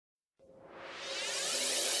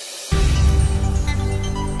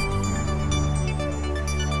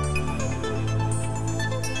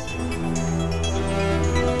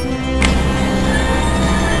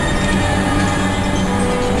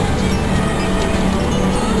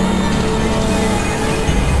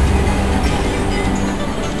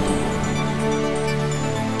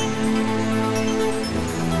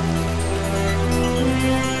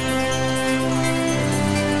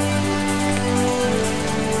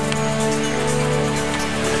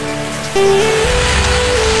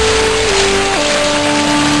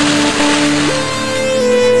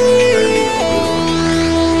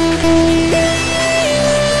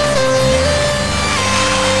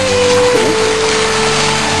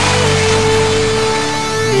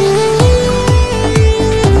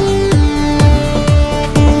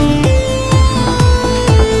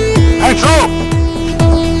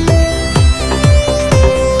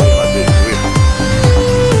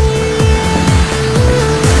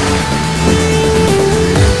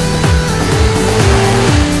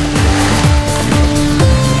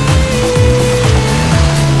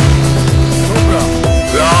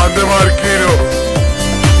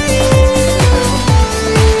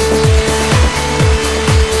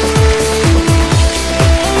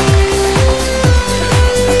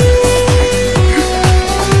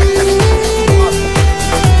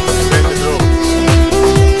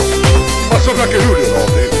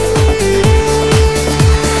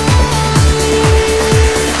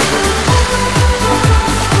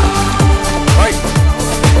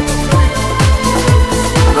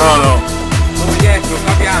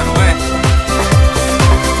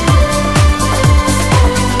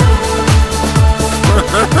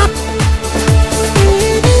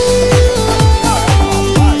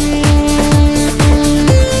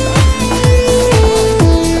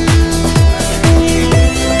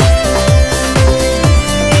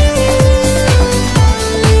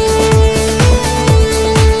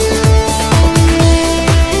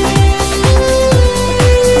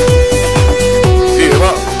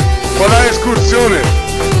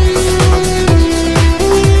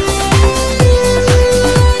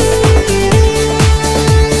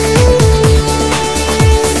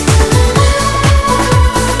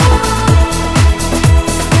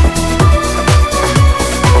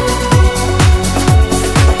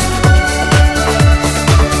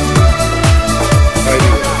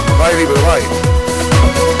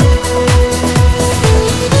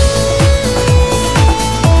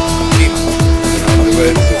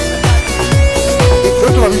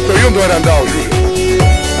Era andato giù.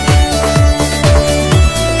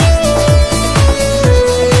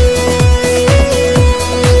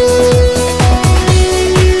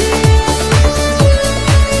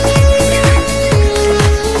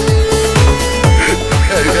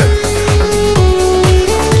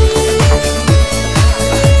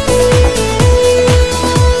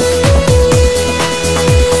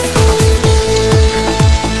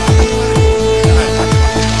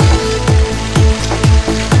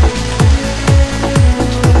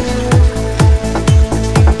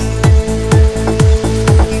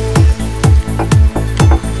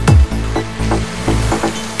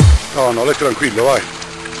 No, lei tranquillo, vai.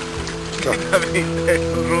 Veramente,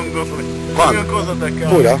 un rondone. Quando? Cosa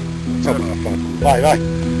attaccato. Ora? Vai, vai.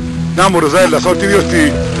 Andiamo Rosella, sorti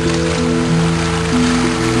divertiti.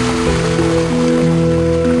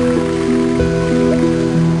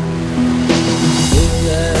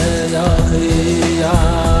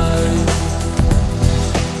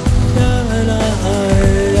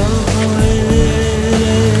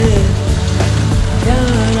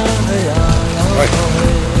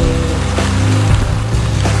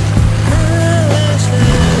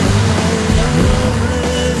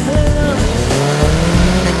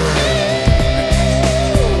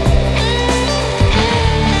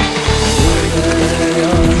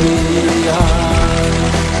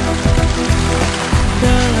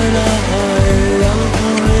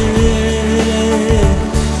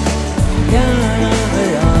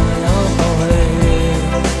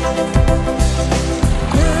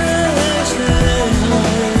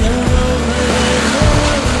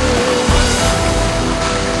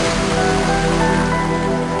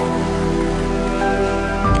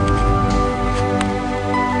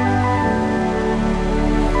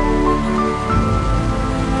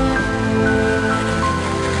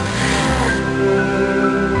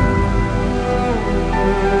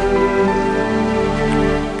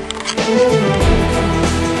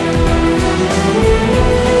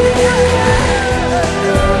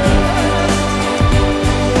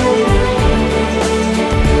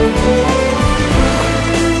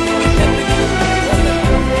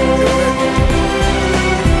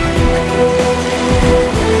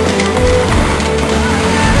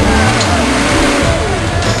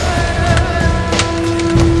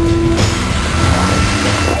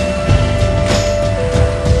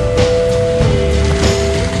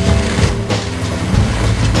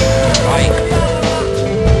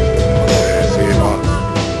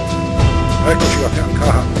 Eccoci la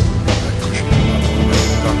fiancata, eccoci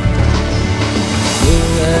qua.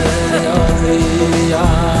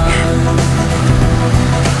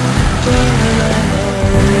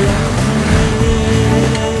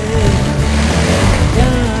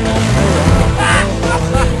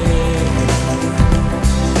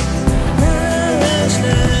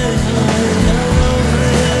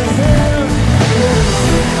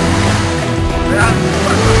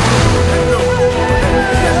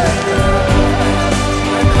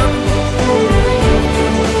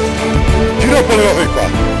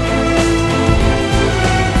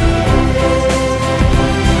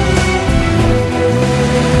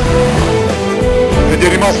 Ed è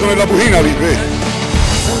rimasto nella buchina lì, vedi?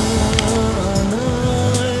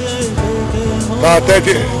 Va a te,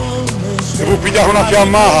 ti può pigliare una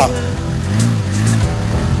fiammata.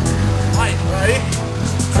 Vai, vai.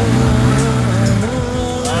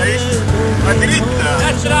 Vai. Vai dritta.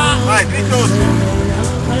 Vai, dritto.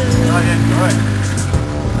 Vai, vai.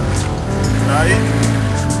 Dai.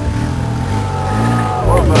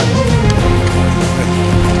 Oh, vai.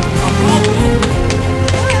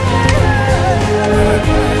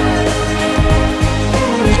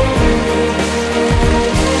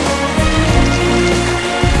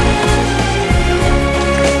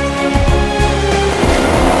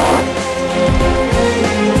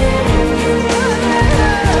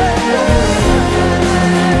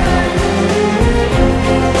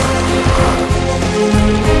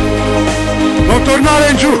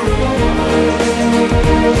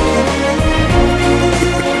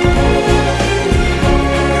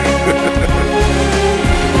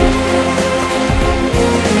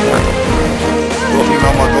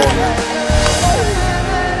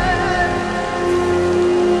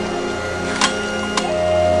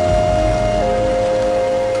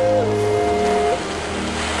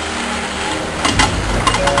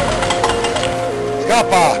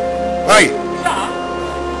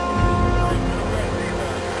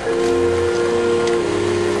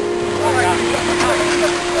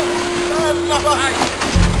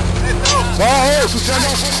 Va, tutti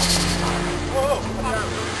andiamo. Oh,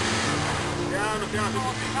 piano, piano,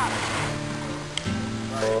 tutti.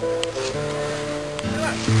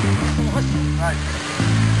 Vai.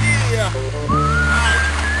 Via.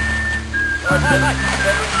 Vai, vai.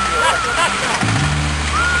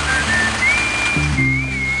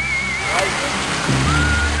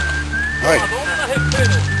 Vai.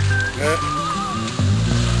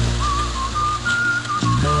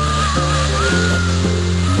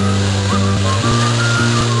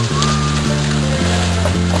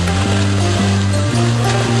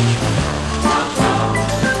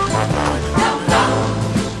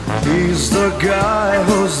 He's the guy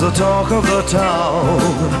who's the talk of the town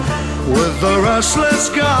with the restless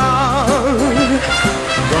gun.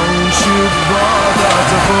 Don't you bother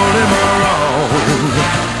to pull him around.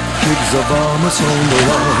 Keeps the vomit on the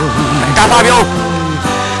run.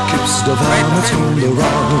 Keeps the vomit on the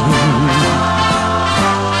run.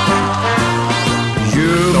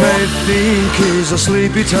 You may think he's a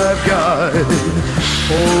sleepy type guy,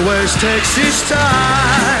 always takes his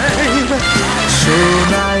time. Soon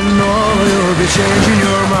I know you'll be changing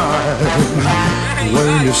your mind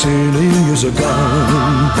when you've seen him use a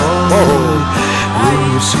gun. Oh,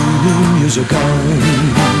 when you've seen him use a gun.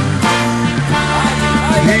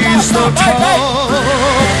 He's the top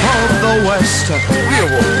of the West,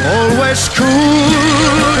 always cool,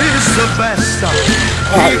 he's the best.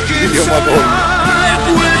 He keeps alive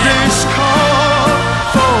with his Colt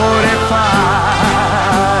 45.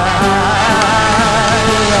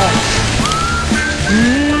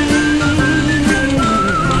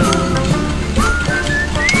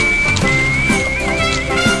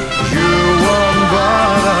 You won't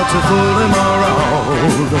bother to fool him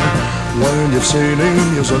around when you've seen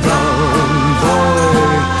him use a gun,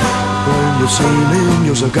 boy. When you've seen him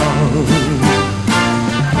use a gun.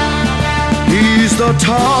 He's the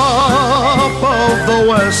top of the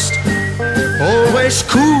West, always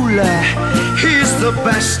cooler, he's the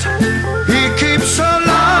best. He keeps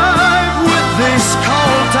alive with this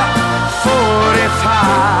Colt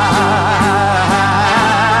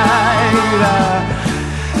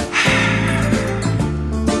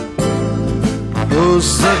 45.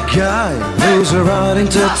 Who's the guy who's riding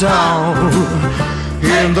to town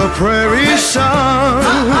in the prairie sun?